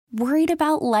Worried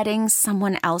about letting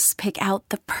someone else pick out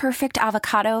the perfect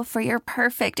avocado for your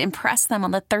perfect impress them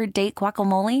on the third date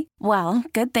guacamole? Well,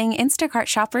 good thing Instacart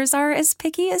shoppers are as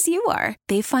picky as you are.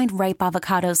 They find ripe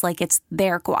avocados like it's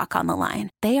their guac on the line.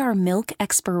 They are milk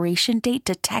expiration date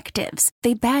detectives.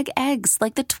 They bag eggs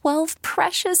like the 12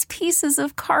 precious pieces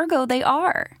of cargo they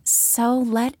are. So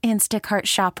let Instacart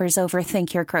shoppers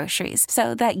overthink your groceries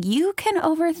so that you can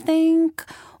overthink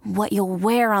what you'll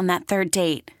wear on that third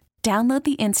date. Download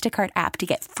the Instacart app to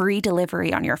get free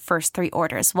delivery on your first 3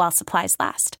 orders while supplies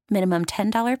last. Minimum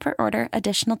 $10 per order.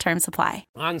 Additional terms apply.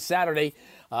 On Saturday,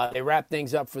 they wrapped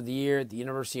things up for the year at the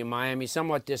University of Miami.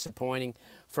 Somewhat disappointing.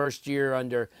 First year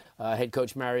under head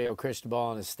coach Mario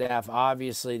Cristobal and his staff.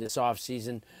 Obviously, this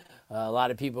offseason, a lot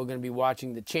of people are going to be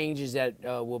watching the changes that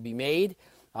will be made,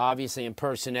 obviously in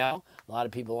personnel. A lot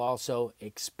of people also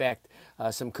expect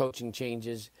some coaching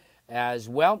changes as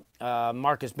well.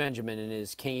 Marcus Benjamin and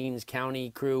his Canes County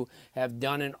crew have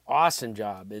done an awesome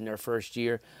job in their first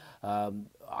year, on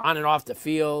and off the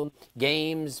field,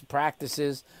 games,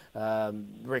 practices,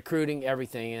 recruiting,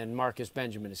 everything. And Marcus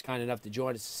Benjamin is kind enough to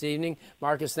join us this evening.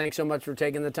 Marcus, thanks so much for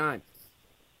taking the time.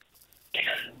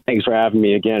 Thanks for having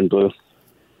me again, Blue.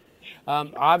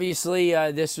 Obviously,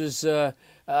 this was a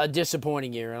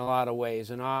disappointing year in a lot of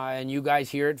ways, and you guys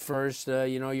hear it first.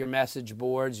 Your message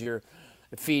boards, your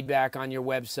feedback on your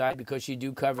website, because you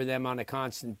do cover them on a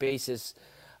constant basis.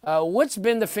 What's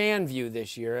been the fan view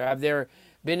this year? Have there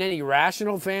been any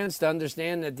rational fans to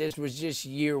understand that this was just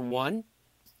year one?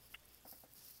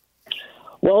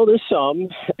 Well, there's some.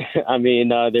 I mean,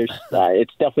 there's.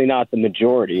 It's definitely not the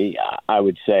majority. I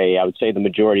would say the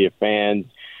majority of fans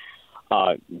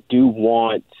do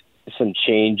want some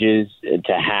changes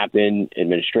to happen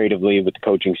administratively with the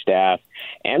coaching staff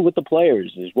and with the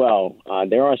players as well.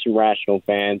 There are some rational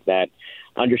fans that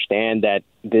understand that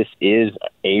this is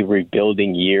a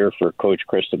rebuilding year for Coach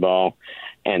Cristobal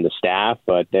and the staff,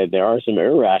 but there are some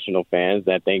irrational fans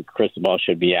that think Cristobal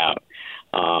should be out,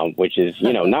 which is,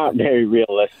 not very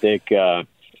realistic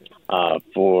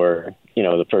for,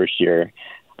 the first year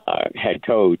head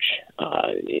coach.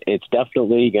 It's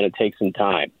definitely going to take some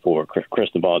time for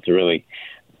Cristobal to really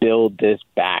build this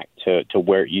back to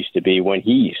where it used to be when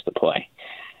he used to play.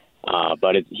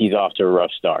 But he's off to a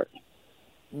rough start,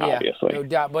 obviously. No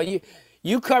doubt. But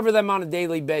you cover them on a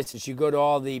daily basis. You go to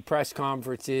all the press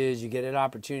conferences. You get an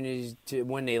opportunity to,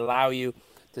 when they allow you,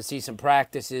 to see some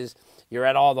practices. You're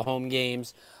at all the home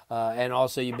games. And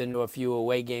also you've been to a few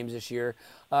away games this year.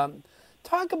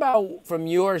 Talk about from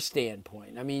your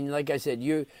standpoint. I mean, like I said,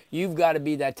 you've got to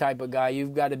be that type of guy.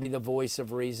 You've got to be the voice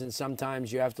of reason.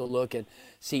 Sometimes you have to look and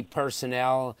see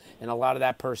personnel, and a lot of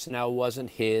that personnel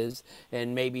wasn't his,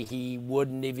 and maybe he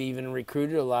wouldn't have even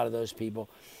recruited a lot of those people.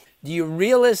 Do you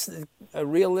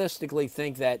realistically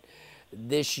think that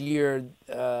this year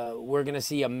we're going to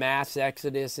see a mass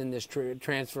exodus in this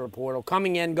transfer portal,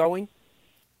 coming and going?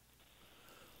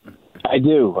 I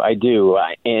do.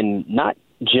 And not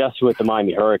just with the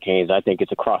Miami Hurricanes. I think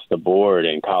it's across the board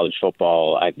in college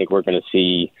football. I think we're going to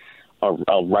see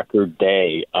a record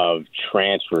day of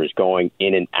transfers going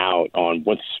in and out on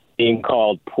what's being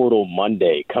called Portal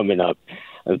Monday coming up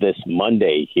this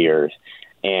Monday here.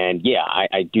 And, yeah,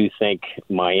 I do think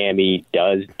Miami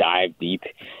does dive deep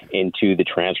into the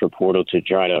transfer portal to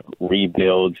try to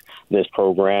rebuild this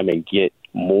program and get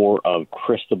more of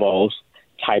Cristobal's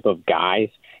type of guys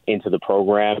into the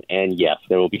program. And yes,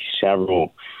 there will be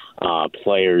several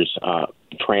players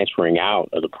transferring out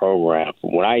of the program.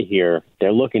 From what I hear,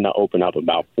 they're looking to open up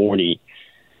about 40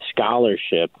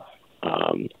 scholarship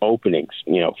openings,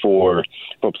 for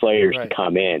players to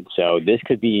come in. So this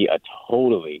could be a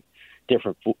totally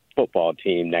different football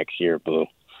team next year, Blue.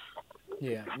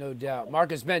 Yeah, no doubt.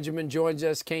 Marcus Benjamin joins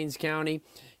us, Canes County.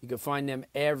 You can find them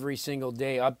every single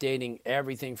day, updating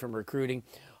everything from recruiting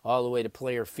all the way to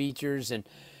player features. And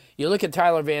you look at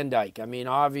Tyler Van Dyke. I mean,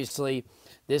 obviously,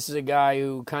 this is a guy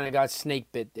who kind of got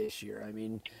snake bit this year. I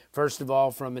mean, first of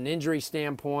all, from an injury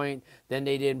standpoint, then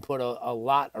they didn't put a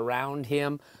lot around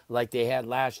him like they had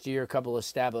last year, a couple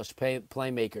established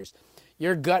playmakers.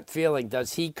 Your gut feeling,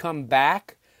 does he come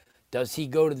back? Does he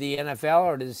go to the NFL,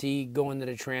 or does he go into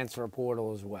the transfer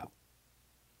portal as well?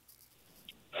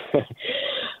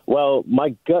 Well,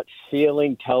 my gut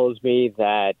feeling tells me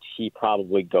that he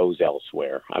probably goes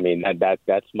elsewhere. I mean,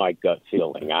 that's my gut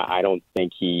feeling. I don't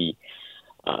think he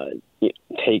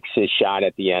takes his shot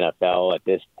at the NFL at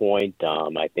this point.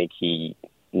 I think he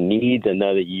needs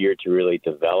another year to really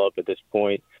develop at this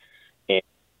point. And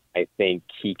I think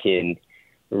he can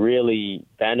really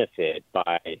benefit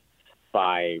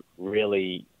by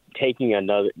really getting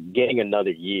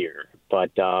another year.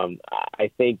 But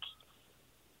I think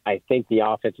I think the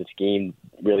offensive scheme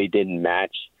really didn't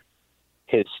match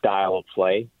his style of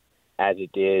play as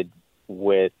it did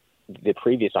with the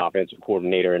previous offensive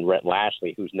coordinator in Rhett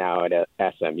Lashley, who's now at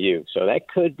SMU. So that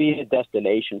could be a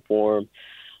destination for him.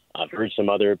 I've heard some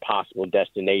other possible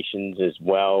destinations as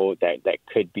well that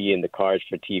could be in the cards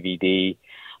for TVD.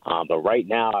 But right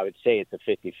now, I would say it's a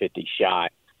 50-50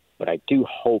 shot. But I do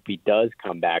hope he does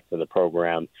come back to the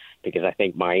program because I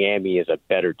think Miami is a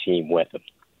better team with him.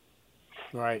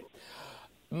 Right.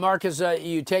 Marcus,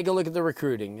 you take a look at the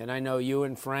recruiting, and I know you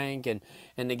and Frank and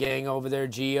the gang over there,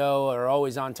 Gio, are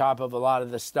always on top of a lot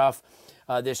of the stuff.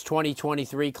 This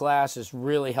 2023 class has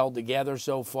really held together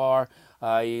so far.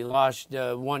 You lost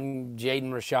one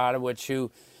Jaden Rashada,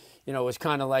 who was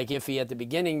kind of like iffy at the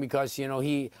beginning because,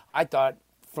 I thought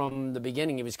from the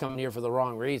beginning he was coming here for the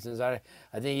wrong reasons. I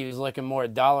think he was looking more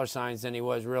at dollar signs than he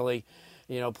was really,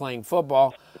 playing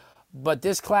football. But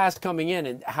this class coming in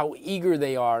and how eager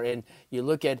they are, and you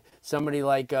look at somebody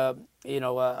like, a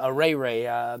Ray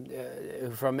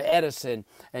from Edison,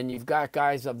 and you've got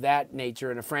guys of that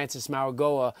nature, and a Francis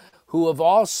Mauigoa, who have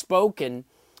all spoken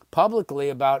publicly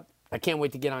about, I can't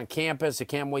wait to get on campus, I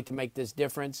can't wait to make this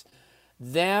difference.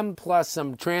 Them plus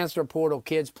some transfer portal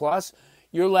kids plus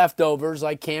your leftovers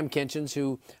like Cam Kinchens,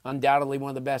 who undoubtedly one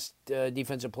of the best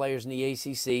defensive players in the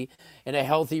ACC, and a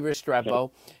healthy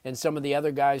Restrepo, and some of the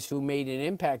other guys who made an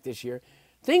impact this year.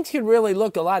 Things could really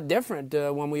look a lot different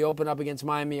when we open up against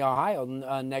Miami, Ohio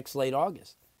next late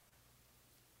August.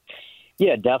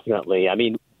 Yeah, definitely. I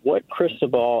mean, what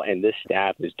Cristobal and this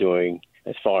staff is doing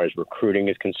as far as recruiting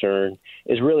is concerned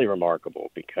is really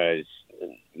remarkable because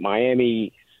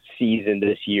Miami season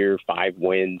this year, 5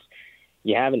 wins.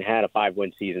 You haven't had a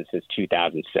 5-win season since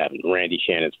 2007, Randy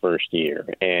Shannon's first year,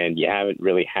 and you haven't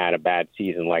really had a bad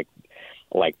season like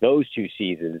those 2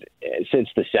 seasons since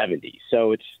the 70s.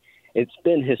 So it's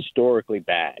been historically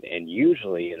bad, and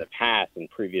usually in the past, in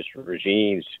previous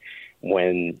regimes,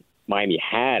 when Miami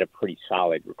had a pretty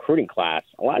solid recruiting class,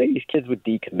 a lot of these kids would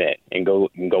decommit and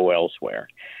go elsewhere.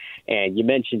 And you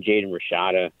mentioned Jaden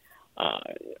Rashada,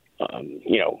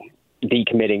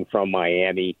 decommitting from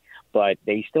Miami. But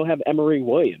they still have Emory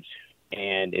Williams,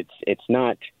 and it's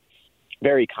not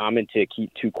very common to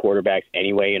keep 2 quarterbacks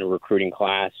anyway in a recruiting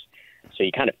class. So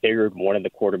you kind of figured one of the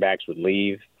quarterbacks would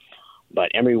leave.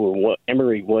 But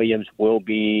Emory Williams will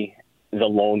be the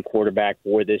lone quarterback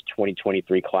for this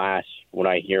 2023 class. When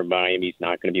I hear Miami's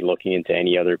not going to be looking into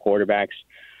any other quarterbacks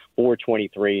for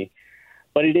 23.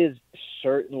 But it is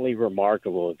certainly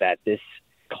remarkable that this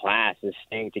class is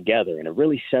staying together, and it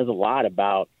really says a lot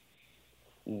about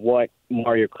what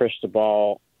Mario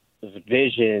Cristobal's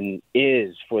vision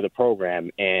is for the program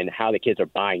and how the kids are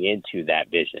buying into that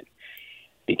vision.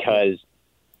 Because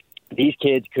these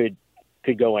kids could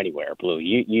go anywhere, Blue.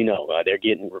 They're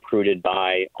getting recruited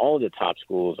by all the top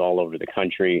schools all over the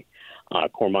country.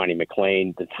 Cormani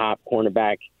McClain, the top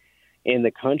cornerback in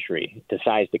the country,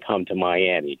 decides to come to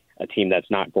Miami, a team that's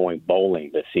not going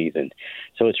bowling this season.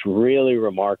 So it's really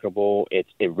remarkable. It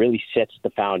really sets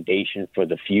the foundation for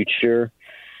the future.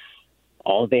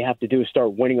 All they have to do is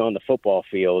start winning on the football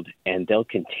field, and they'll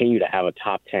continue to have a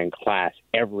top 10 class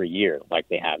every year like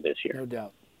they have this year.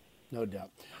 No doubt.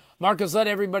 Marcus, let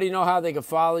everybody know how they can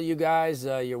follow you guys,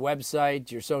 your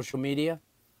website, your social media.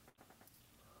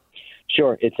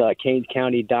 Sure. It's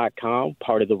CanesCounty.com,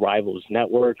 part of the Rivals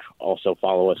Network. Also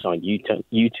follow us on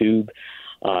YouTube.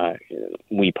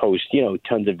 We post,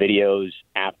 tons of videos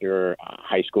after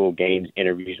high school games,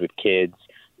 interviews with kids,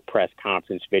 press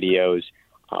conference videos.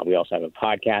 We also have a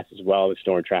podcast as well, the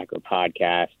Storm Tracker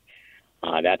podcast.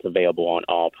 That's available on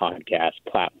all podcast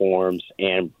platforms.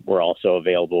 And we're also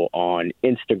available on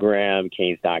Instagram,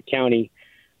 Canes.County,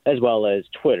 as well as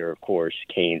Twitter, of course,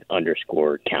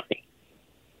 Canes_County.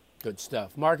 Good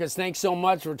stuff. Marcus, thanks so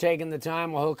much for taking the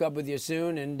time. We'll hook up with you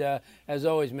soon. And as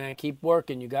always, man, keep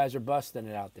working. You guys are busting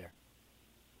it out there.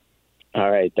 All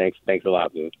right. Thanks a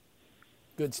lot, Lou.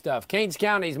 Good stuff. Canes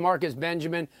County's Marcus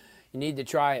Benjamin. You need to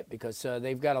try it because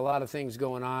they've got a lot of things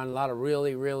going on, a lot of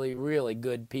really, really, really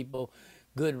good people,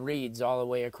 good reads all the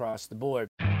way across the board.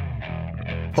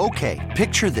 Okay,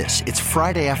 picture this. It's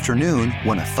Friday afternoon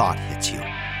when a thought hits you.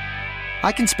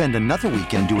 I can spend another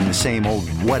weekend doing the same old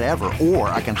whatever, or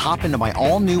I can hop into my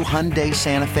all-new Hyundai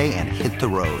Santa Fe and hit the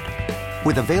road.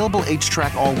 With available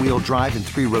H-Track all-wheel drive and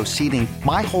 3-row seating,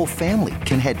 my whole family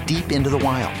can head deep into the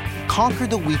wild. Conquer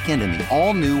the weekend in the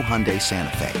all-new Hyundai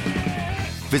Santa Fe.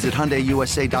 Visit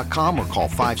HyundaiUSA.com or call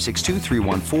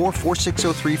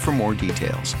 562-314-4603 for more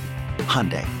details.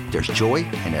 Hyundai, there's joy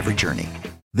in every journey.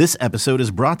 This episode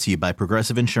is brought to you by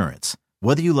Progressive Insurance.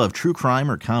 Whether you love true crime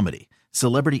or comedy,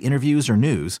 celebrity interviews or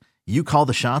news, You call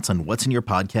the shots on what's in your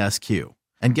podcast queue.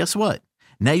 And guess what?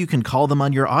 Now you can call them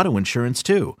on your auto insurance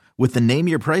too with the Name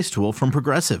Your Price tool from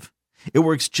Progressive. It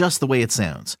works just the way it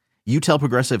sounds. You tell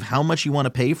Progressive how much you want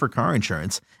to pay for car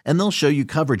insurance, and they'll show you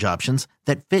coverage options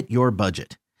that fit your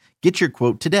budget. Get your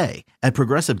quote today at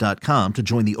Progressive.com to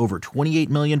join the over 28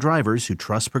 million drivers who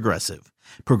trust Progressive.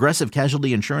 Progressive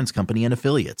Casualty Insurance Company and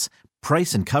Affiliates.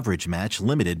 Price and coverage match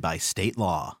limited by state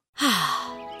law.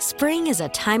 Spring is a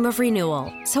time of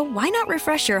renewal, so why not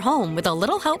refresh your home with a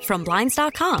little help from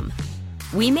Blinds.com?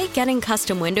 We make getting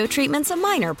custom window treatments a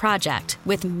minor project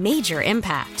with major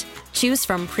impact. Choose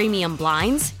from premium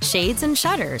blinds, shades, and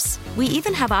shutters. We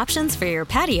even have options for your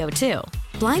patio, too.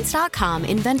 Blinds.com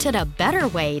invented a better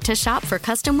way to shop for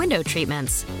custom window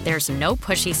treatments. There's no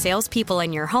pushy salespeople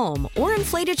in your home or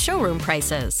inflated showroom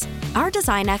prices. Our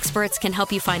design experts can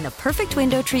help you find the perfect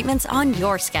window treatments on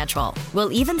your schedule.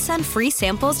 We'll even send free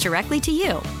samples directly to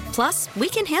you. Plus, we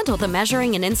can handle the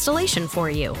measuring and installation for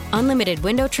you. Unlimited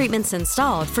window treatments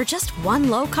installed for just one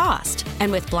low cost. And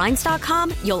with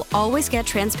Blinds.com, you'll always get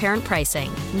transparent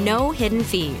pricing. No hidden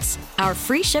fees. Our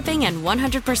free shipping and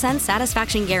 100%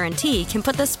 satisfaction guarantee can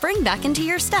put the spring back into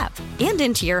your step and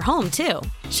into your home, too.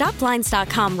 Shop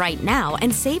Blinds.com right now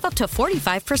and save up to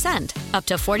 45%. Up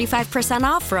to 45%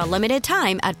 off for a limited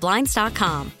time at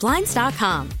Blinds.com.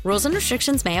 Blinds.com. Rules and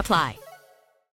restrictions may apply.